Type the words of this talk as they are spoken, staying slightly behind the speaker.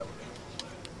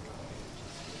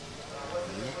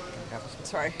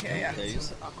sorry. Yeah. There you It's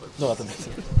go. awkward. No, that's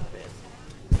it.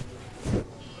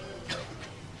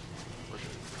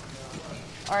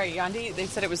 All right, Yandy, they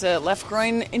said it was a left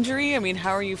groin injury. I mean,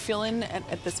 how are you feeling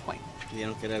at this point?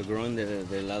 Dijeron que era el groin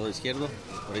del lado izquierdo.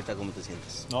 Ahorita, ¿cómo te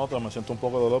sientes? No, pero me siento un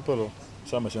poco de dolor, pero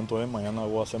me siento bien. Mañana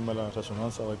voy a hacerme la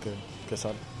resonancia a ver qué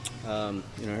sale.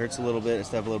 It hurts a little bit. I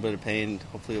still have a little bit of pain.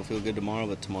 Hopefully you'll feel good tomorrow,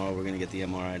 but tomorrow we're going to get the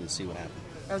MRI to see what happened.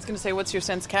 I was going to say, what's your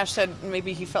sense? Cash said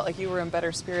maybe he felt like you were in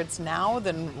better spirits now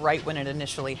than right when it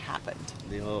initially happened.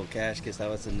 Dijo Cash que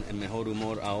estabas en mejor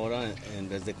humor ahora en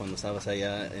vez de cuando estabas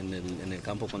allá en el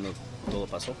campo cuando todo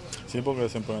pasó. Sí, porque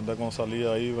simplemente cuando salí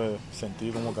ahí me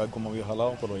sentí como que como había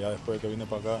jalado, pero ya después que vine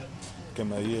para acá, que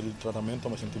me di el tratamiento,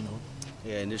 me sentí mejor.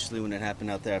 Yeah, initially when it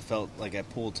happened out there, I felt like I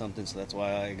pulled something, so that's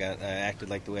why I acted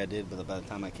like the way I did. But by the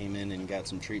time I came in and got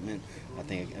some treatment, I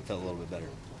think I felt a little bit better.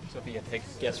 So if you had to take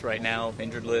a guess right now,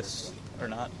 injured list or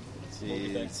not?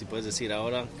 Si puedes decir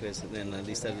ahora, ¿crees en la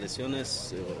lista de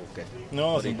lesiones o qué?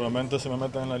 No, simplemente si me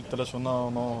meten en la lista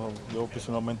lesionado, no, yo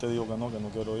personalmente digo que no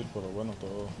quiero ir, pero bueno,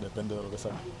 todo depende de lo que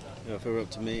salga. If it were up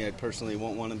to me, I personally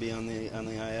won't want to be on the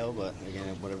IL, but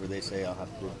again, whatever they say, I'll have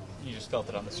to do it. You just felt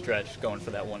it on the stretch going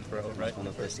for that one throw, right?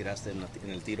 Cuando te estiraste en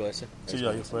el tiro ese. Sí,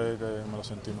 ahí fue que me lo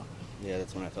sentí más. Yeah,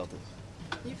 that's when I felt it.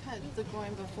 You've had the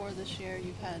groin before this year.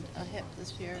 You've had a hip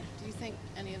this year. Do you think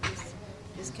any of this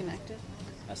is connected?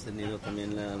 Has tenido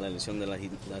también la lesión de la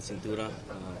cintura.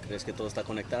 ¿Crees que todo está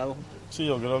conectado? Sí,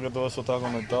 yo creo que todo eso está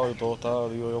conectado y todo está,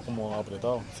 digo yo, como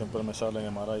apretado. Siempre me sale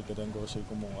en MRI que tengo así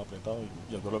como apretado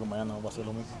y yo creo que mañana va a ser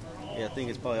lo mismo. Yeah, I think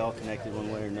it's probably all connected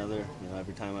one way or another.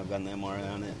 Every time I've gotten the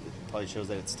MRI on it, it probably shows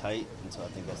that it's tight, and so I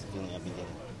think that's the feeling I've been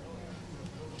getting.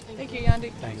 Thank you,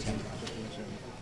 Yandy. Thanks.